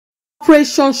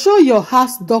Operation Show Your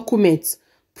House documents.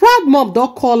 Proud mom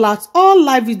don call out all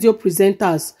live video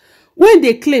presenters when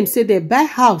they claim say they buy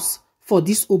house for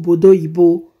this obodo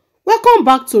Igbo. Welcome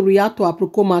back to React to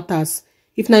Aproko Matters.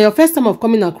 If now your first time of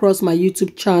coming across my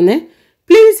YouTube channel,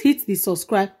 please hit the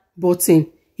subscribe button.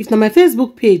 If now my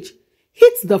Facebook page,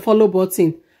 hit the follow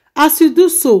button. As you do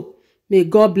so, may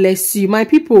God bless you, my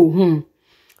people.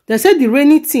 They said the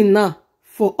rainy thing now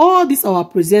for all these our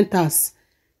presenters.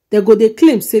 They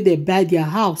claim say they buy their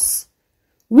house.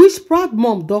 Which proud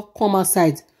mom don come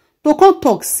outside to come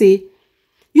talk say,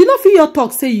 you no fit your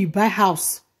talk say you buy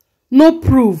house. No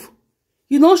proof.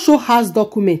 You no show house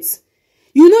documents.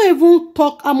 You no even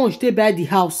talk how much they buy the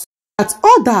house. That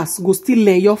others go still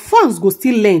learn. Your fans go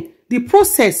still learn the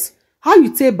process. How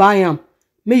you take buy them.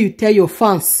 May you tell your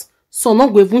fans. So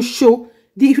not go even show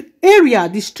the area,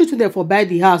 the street where they for buy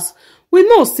the house. We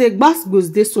know say gbas goes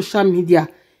dey social media.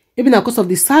 Even because of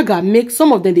the saga, make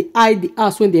some of them they hide the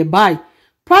house when they buy.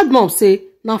 Proud mom say,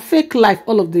 now fake life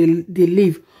all of them they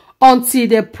live. Until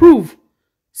they prove,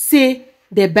 say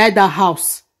they buy that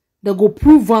house. They go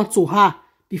prove one to her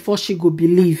before she go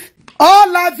believe. All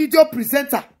live video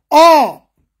presenter, all.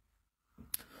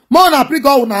 More na pre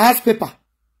go una house paper.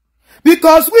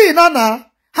 Because we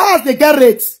nana, house they get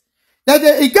rates.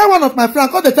 They get one of my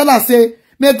friends, call the tell her say,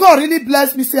 may God really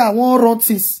bless me, say I won't run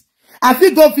things. I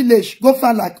feel go village, go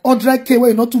find like 100K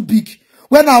where not too big.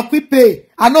 When I'll quick pay,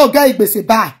 I know guy be say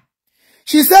buy.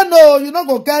 She said, no, you not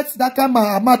go get that kind of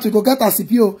amount to go get a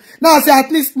CPO. Now I say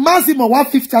at least maximum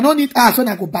 150. I don't need ask when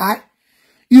I go buy.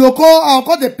 You call, I'll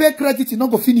call the pay credit, you not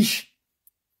go finish.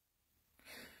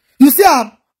 You see,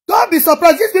 don't be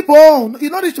surprised. These people,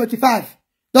 you know, reach 25.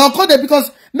 They'll call them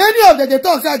because many of them, they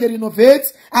talk say they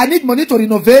renovate. I need money to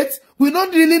renovate. We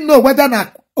don't really know whether na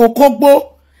Okogbo,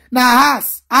 na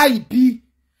house, IB,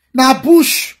 na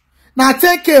bush, na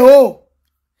 10K.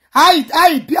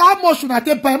 IB, how much should I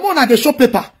take by more than the show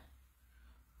paper?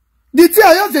 The thing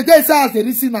I use the day as the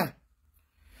listener.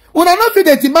 When I not feel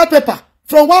the demand paper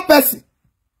from one person.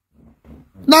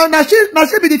 Now she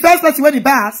be the first person when he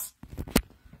buys.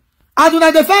 And when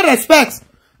I define respect,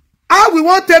 how we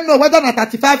want them know whether na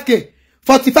 35K,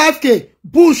 45K,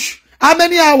 bush, how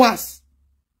many hours?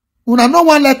 Una no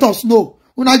one let us know.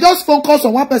 Una just focus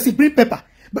on one person, bring paper.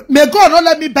 But may God not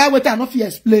let me buy what I not fit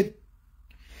explain.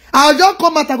 I'll just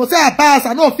come out and go say I buy us,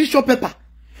 I know official paper.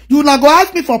 You not go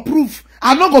ask me for proof.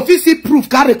 I not go fit see proof,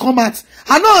 carry comment.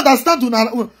 I not understand una.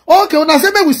 Okay, una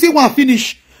say may we see one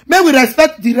finish. May we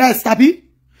respect the rest, abi?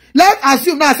 Let's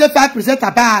assume now I say 5%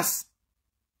 are bias.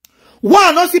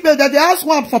 One not see paper, they ask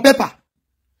one for paper.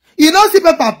 You not see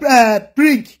paper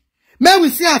print. May we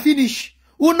see and finish.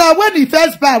 Una when the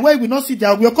first buy where we not see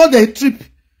there, we call the trip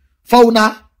for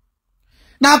una.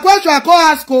 Now question I call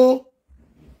ask o.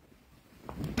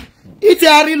 It's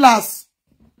a relax.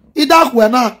 Ida kwe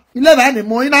na. 11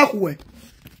 anymore ina kwe.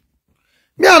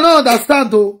 Me I don't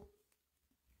understand though.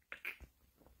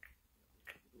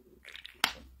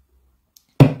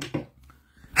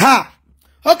 Ha.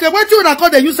 Okay, what you na call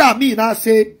the user me now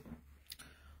say.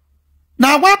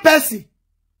 Now one person.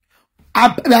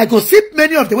 I go see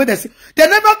many of the way they say. They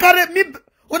never carry me.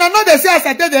 When I know they say I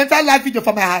said the entire live video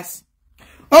for my house.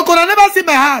 Okay, I never see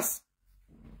my house.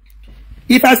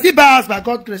 If I see my house by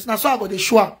God's grace, now so I go the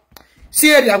show. See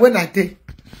area when I take.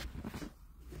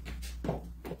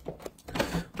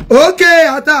 Okay,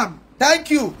 Adam.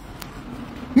 Thank you.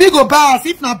 Me go buy house.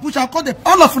 If na push, I'll call the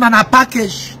all of una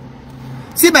package.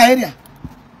 See my area.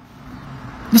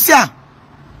 You see,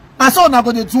 I saw una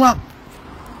go the do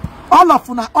all of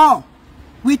una all.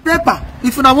 With paper,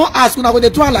 if you won't ask, you go to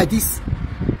do it like this.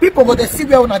 People go to see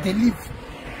where they live.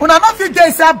 Una not fit there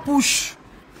inside bush.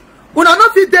 Una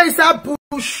not fit there inside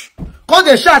bush. Cause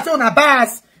they shot say una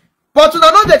bars. But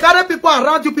una know they carry people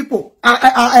around you people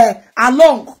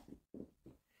along.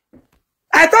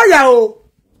 I tell you,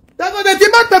 they go to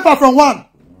demand paper from one.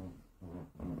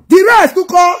 The rest to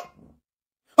call.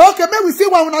 Okay, maybe we see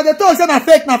one una they talk say na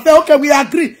fake. Okay, we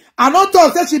agree. I not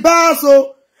talk say she buy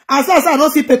so as I don't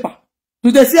see paper.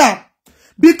 Do they see her?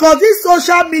 Because this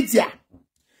social media,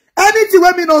 anything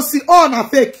when me not see all na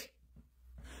fake.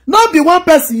 Not be one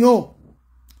person, yo.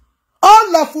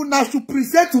 All of una should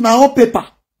present una own paper.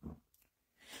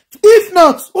 If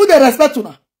not, who they respect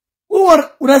una? Who will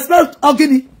respect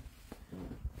Ogini?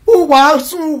 Who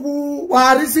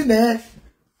will reason eh?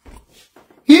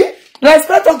 He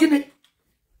respect Ogini.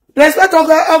 Respect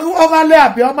Ogale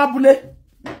abi Omabule.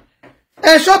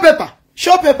 And show paper.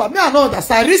 Show paper. Me I know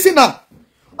understand. Reason now.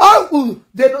 Oh,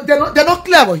 they not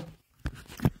clear, boy.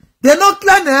 They not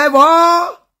clear,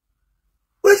 never.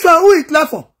 Which one? Who is clear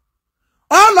for?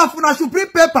 All of us should bring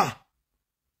paper.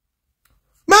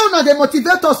 Make una dey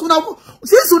motivate us.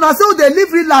 Since una say they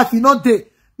live real life, you know they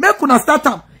make una start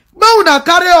them. Make una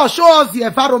carry us, show us the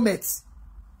environment.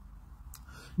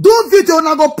 Do video,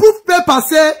 una go proof paper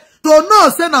say to know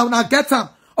say na una get them.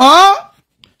 Or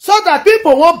so that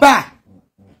people won't buy.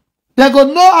 They go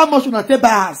know how much una take buy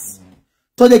house.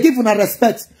 So they give una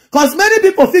respect. Because many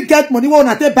people feel get money when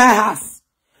una take buy house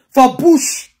for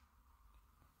bush.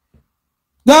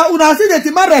 Now una see the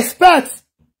demand respect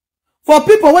for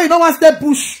people when you don't want to stay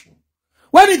bush.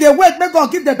 When they wait, make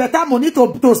God give them better money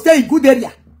to stay in good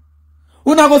area.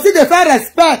 Una go see the fair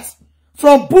respect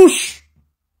from bush.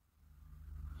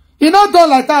 You not done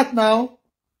like that now.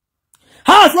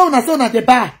 House when una say una dey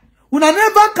buy. Una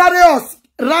never carry us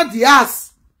around the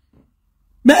house.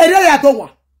 Me area ya dowa.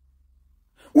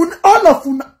 All of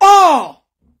una, all,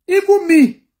 even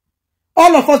me,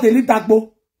 all of us they live that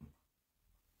boat.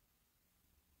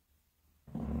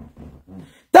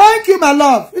 Thank you, my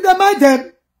love. You don't mind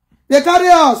them. They carry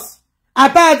us. I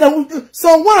buy them.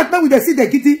 So what when we see the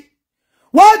kitty?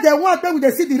 What they want when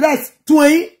we see the rest?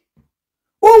 20.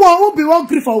 Who be one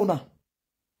grief for una?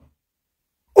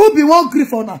 Who be one grief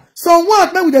for una? So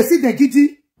what when we see the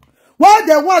kitty? What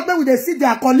they want when we see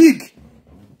their colleague?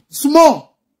 Small.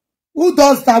 Who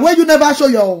does that? When you never show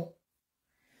your own.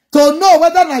 To know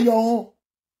whether not your own.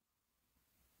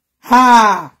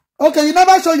 Ha. Okay, you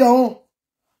never show your own.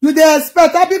 You dey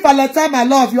expect happy Valentine, my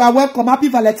love. You are welcome. Happy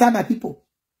Valentine, my people.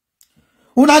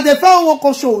 Una dey find one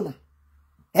come show una.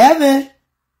 Eh, man?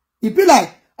 It be like,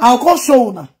 I'll come show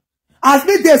una. As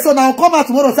me dey so now, I'll come out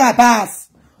tomorrow say I pass.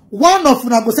 One of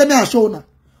una go say me and show una.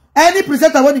 Any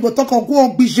presenter when you go talk on go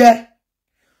on bijé.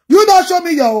 You don't show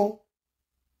me your own.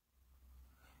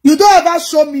 You don't ever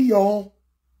show me your own.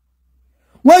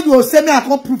 When you say me, I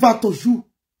can't prove it to you.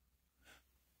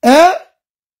 Eh?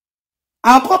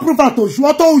 I can't prove it to you.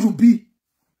 What you be?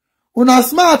 Una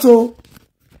smart, oh.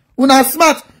 Una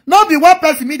smart. Not be one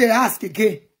person me they ask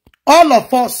again. All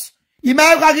of us. You may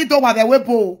have to do the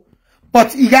webo.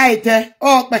 But you got it.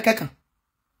 Oh, my kaka.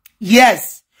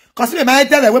 Yes. Because me might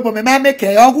tell the webo, me might make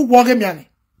a good working me.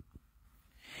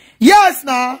 Yes,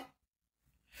 now.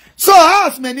 So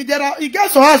house many there are. You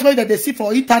get so house where they see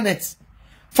for internet.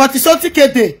 40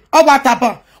 day. Oh, what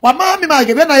happened? What mommy might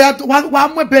give na ya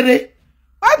one more pere.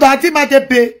 Why do I think my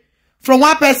pay from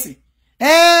one person?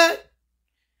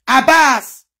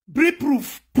 Abbas, bring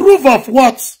proof. Proof of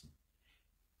what?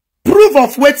 Proof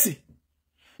of waiting.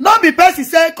 Not be person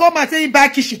say come and say buy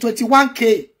kishi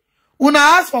 21K. Una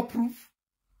ask for proof.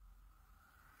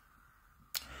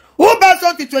 Who buy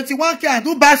something 21K and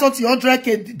who buy something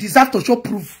 100K deserve to show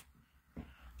proof.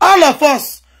 All of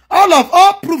us,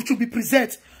 all proof to be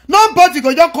present. Nobody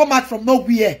go just come out from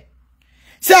nowhere.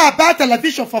 Say I buy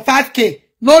television for 5K.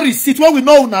 No receipt. What we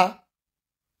know now.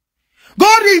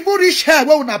 Go even reach here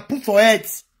where we na put for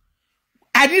heads.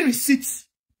 I need receipts.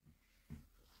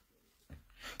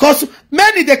 Because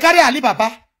many they carry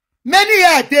Alibaba. Many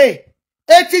here a day.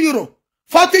 80 euro.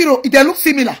 40 euro. They look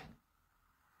similar.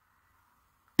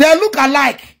 They look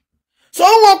alike. So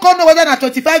who won't know whether na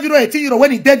 25 euro, 18 euro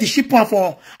when he did the ship one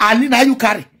for Alina you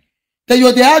carry. Then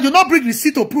you not bring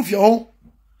receipt to prove your own.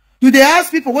 You they ask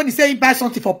people when he say he buy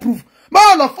something for proof. But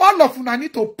all of you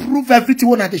need to prove everything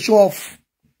when they show off.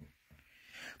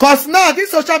 Because now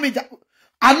this social media,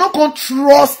 I not gonna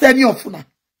trust any of you.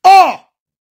 Oh,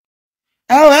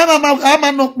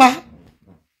 I'm not bad.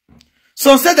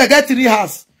 So say they get 3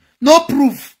 house. No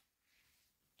proof.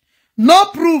 No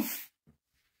proof.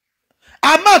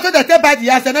 I'm not sure that they buy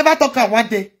the house. They never talk about one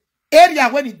day. Area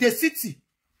when in the city.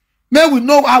 May we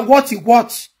know what he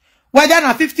wants. Whether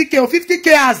na 50K or 50K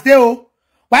as they oh.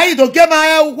 Why you don't get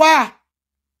my why?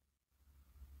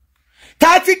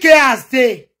 30K as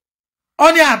they.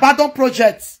 Only abandoned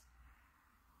projects.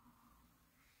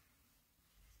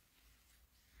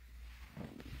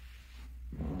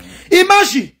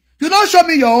 Imagine. You don't show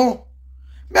me your own.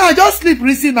 May I just sleep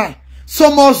recently.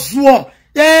 So much war.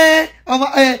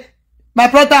 My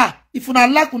brother, if you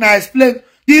not like when I explain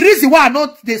the reason why I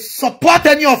not they support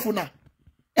any of you.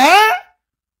 Eh?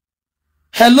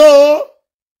 Hello?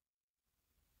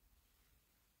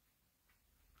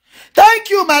 Thank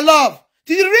you, my love.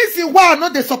 The reason why I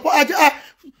not they support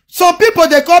some people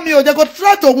they call me or they go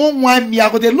try to wine me. I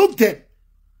go they look them.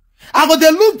 I go they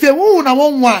look them. Who na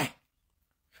one wine?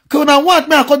 Cause I want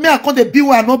me I call the be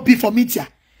where not be for media.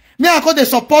 Me I call the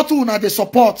support who na the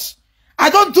support. I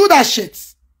don't do that shit.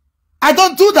 I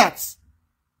don't do that.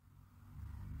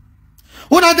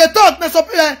 When they talk, they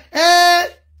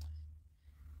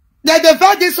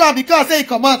defend this one because they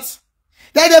come out.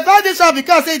 They defend this one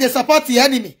because they support the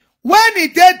enemy. When he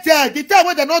did there, the time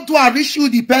when they not do a reach you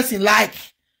the person like.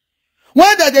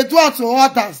 When they do it to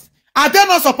others, are they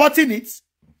not supporting it?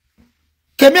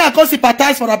 Can me I can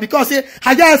sympathize for that because say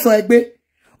Haja so egbe.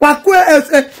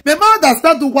 Me ma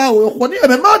understand why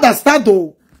me ma understand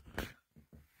though.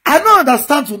 I don't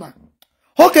understand you now.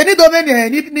 Okay, ni domain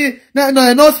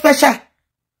no special.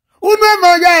 Unwe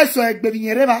ma ya so egbe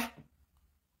binyereba.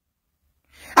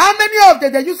 How many of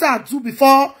them they use to do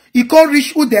before he can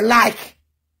reach who they like?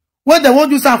 When they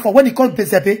won't use for when he comes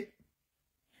Bezepe?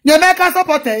 They make us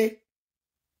support it.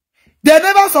 They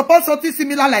never support something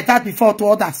similar like that before to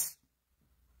others.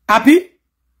 Happy?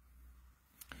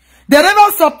 They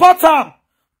never support them.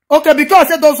 Okay, because I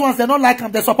say those ones they don't like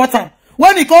them, they support them.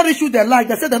 When he can't reach who they like,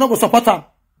 they say they're not going to support them.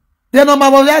 They know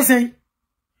my saying.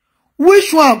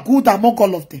 Which one good among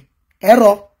all of them?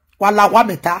 Error. Wala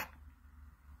wameta.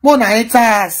 Mona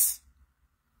enters.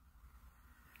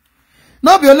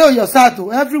 Not be alone yourself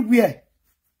to everywhere.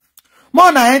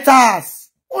 Mona enters.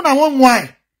 Una one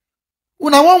wine.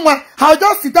 Una one wine. How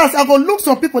just it does. I go look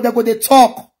some people that go they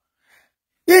talk.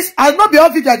 Yes, I'll not be all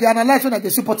video they analyze when they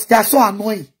support. They are so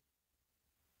annoying.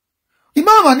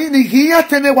 Imama ni hiya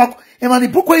teme wako. Emani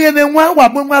buko yeme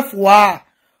wa fuwa.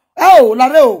 Oh,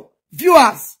 lareo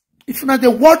viewers. If you know they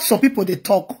watch some people they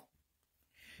talk.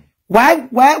 Why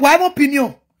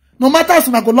opinion? No matter if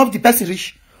you go love the person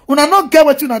rich. Una not get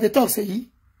what you know they talk say.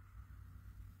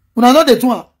 Una not the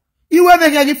two. You will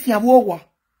make it fiam wowa.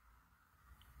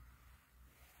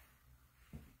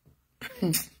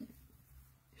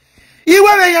 You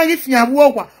will make it fiam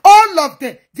wowa. All of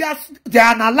them, they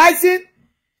are analyzing.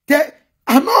 They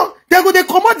go they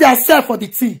come out themselves for the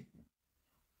thing.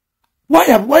 Why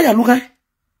you looking?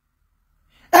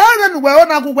 I don't know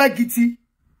where I go where gitty.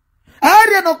 I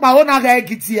don't know my own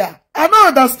gitty. I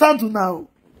don't understand now.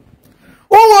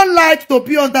 Who won't like to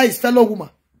be under his fellow woman?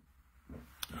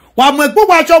 When I go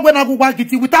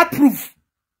without proof.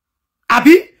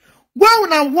 Abi,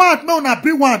 when I want, no, I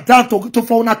bring one down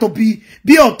for una to be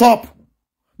on top.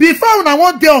 Before I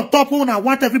want day on top, when I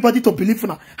want everybody to believe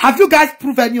una. Have you guys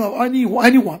proved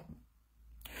anyone?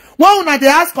 When they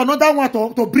ask another one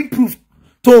to bring proof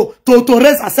to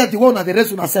raise herself, the one they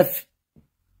raise herself.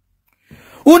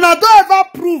 Una don't ever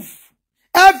prove.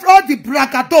 All the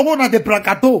bragato, one of the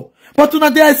bragato. But una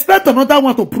they expect another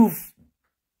one to prove.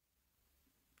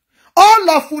 All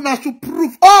of una should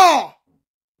prove. All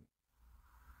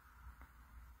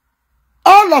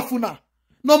of una.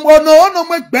 No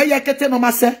make beya kete no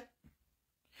mase.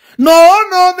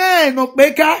 No me no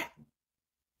beka.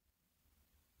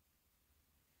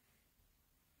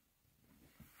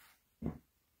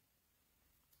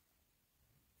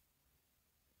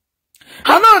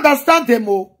 I don't understand them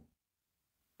all.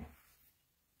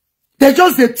 They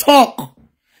just they talk.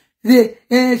 They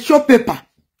show paper.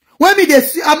 When they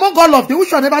see among all of them,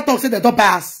 which one never talk say they don't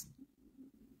bias?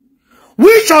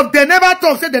 Which of them never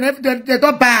talk say they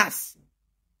don't bias?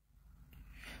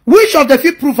 Which of them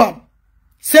feel prove them?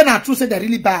 Say na true say they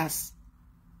really bias.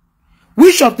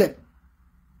 Which of them?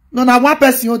 No, na one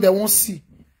person they won't see.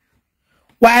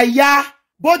 Why ya?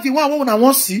 But the one who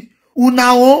won't see,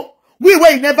 una we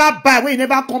will never buy, we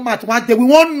never come at one day. We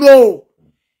won't know.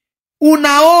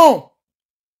 Una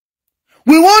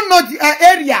we won't know the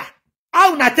area.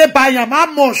 How una te buy am,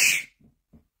 how much?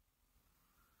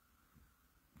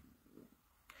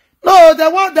 No, they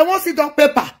won't sit on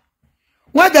paper.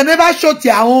 When they never show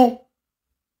their own.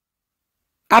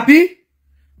 Happy?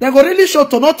 They go really show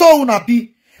to not all una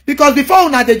be. Because before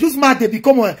una they just mad, they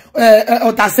become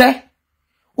otase.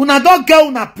 Una don't get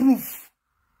una proof.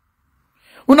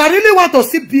 Una really want to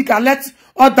see big and let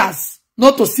others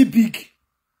not to see big.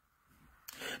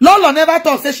 Lolo never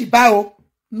talk say she buy.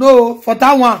 No, for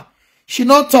that one, she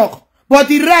not talk. But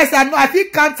the rest, I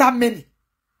think can't have many.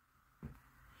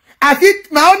 I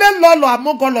think now only Lolo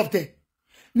among all of them.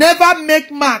 Never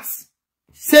make maths.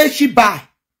 Say she buy.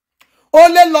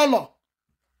 Only Lolo.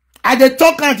 And they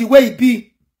talk and the way it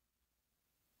be.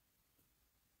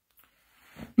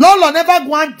 Lolo never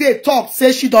one day talk,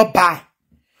 say she don't buy.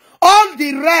 All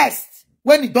the rest,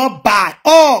 when he don't buy,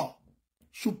 all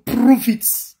should prove it.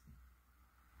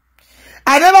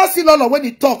 I never see Lolo when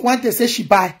he talk, one day say she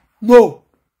buy. No.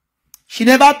 She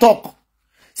never talk.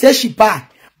 Say she buy.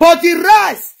 But the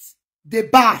rest, they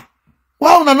buy.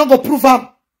 Why una not go prove them?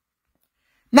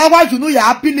 Now why you know you're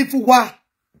happy live for what?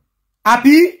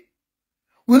 Happy?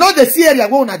 We know the see area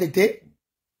where una the day.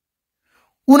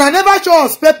 Una never show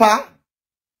us paper.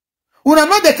 Una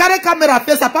know the carry camera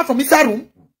face apart from inside room.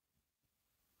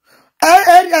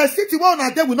 City where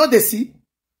una there we know the see.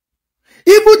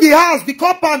 Even the house, the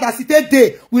compound as it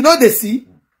there, we know the see.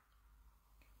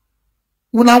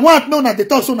 Una want me una the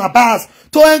talk so una buy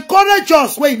to encourage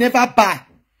us where you never buy.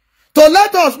 To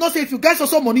let us know, say if you get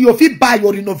some money, you fit buy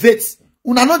or renovate.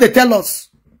 Una know they tell us.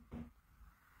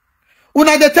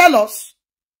 Una they tell us.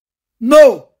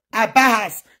 No, I buy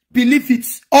house. Believe it.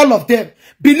 All of them.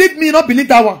 Believe me, not believe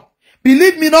that one.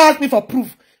 Believe me, not ask me for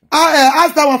proof.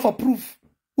 Ask that one for proof.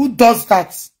 Who does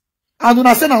that? And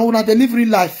una say na una they live real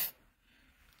life.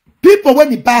 People when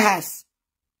they buy house,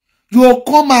 you will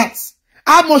come out.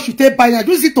 How much you take buy and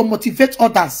use it to motivate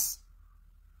others.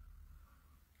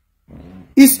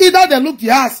 It's either they look the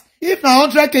house, if na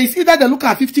 100K, it's either they look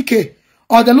at 50K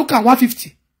or they look at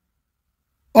 150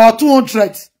 or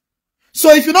 200.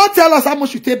 So if you don't tell us how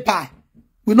much you take buy,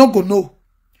 we not go know.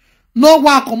 No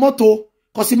one komoto,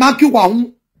 cause he mark you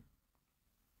one.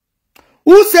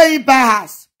 Who say he buy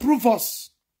house? Prove us.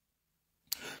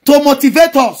 To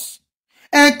motivate us,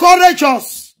 encourage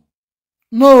us.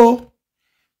 No,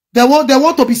 they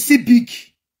want to be see big.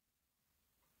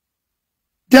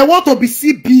 They want to be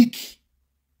see big.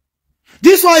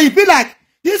 This one, it be like,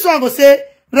 this one will say,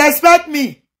 respect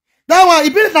me. That one,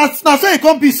 it be like, now so it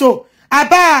can't be so. I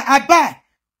buy.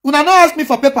 Una not ask me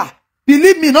for paper.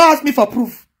 Believe me, not ask me for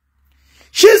proof.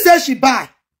 She says she buy.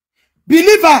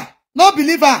 Believe her, not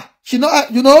believe her. She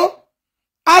not, you know,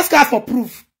 ask her for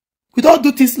proof. We don't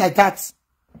do things like that.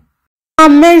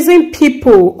 Amazing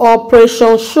people,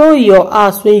 Operation Show Your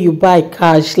Ass when you buy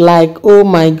cash. Like, oh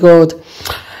my God.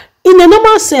 In a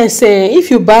normal sense, if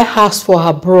you buy house for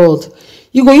abroad,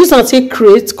 you go use and take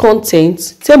create content,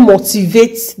 to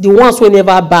motivate the ones who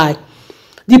never buy.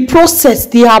 The process,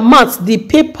 the amount, the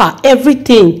paper,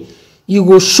 everything you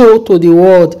go show to the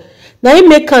world. Now it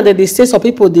make kind of they say some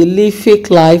people they live fake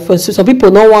life, and so some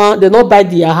people no want they not buy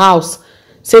their house,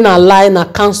 say na lie, na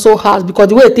cancel house, because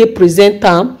the way they present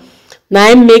them, now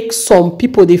it make some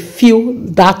people they feel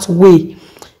that way.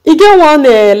 You get one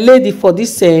lady for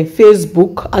this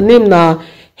Facebook, her name na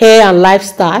Hair and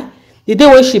Lifestyle. The day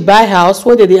when she buy house,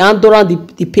 when they hand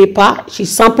around the paper, she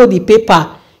sample the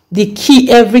paper, the key,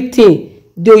 everything.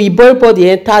 The body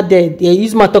enter there. They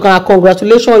use my talk,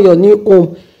 congratulations on your new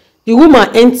home. The woman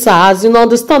enter, as you know,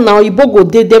 understand now, Ibo go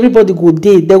dead, everybody go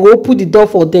dead. They go open the door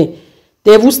for them.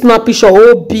 They will snap picture,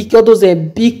 all big, all those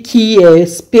big key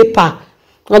paper.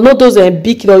 And not those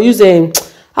big, they'll use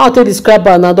how to describe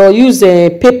her now, they'll use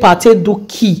paper to do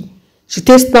key. She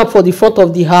take snap for the front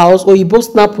of the house, or Ibo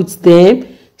snap with them.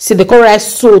 See, they call right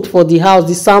sold for the house,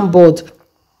 the soundboard.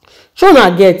 Sure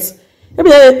not get.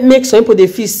 Maybe they make some people they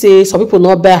feel say some people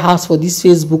not buy house for this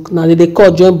Facebook now. They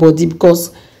call join body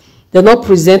because they're not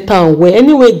present and well.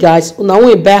 Anyway, guys, now when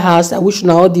you buy house, I wish you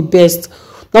all the best.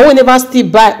 Now when never still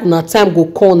buy, now time go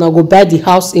call, now go buy the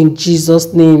house in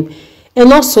Jesus' name.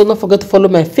 And also, don't forget to follow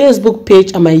my Facebook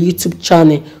page and my YouTube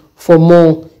channel for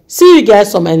more. See you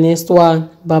guys on my next one.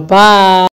 Bye bye.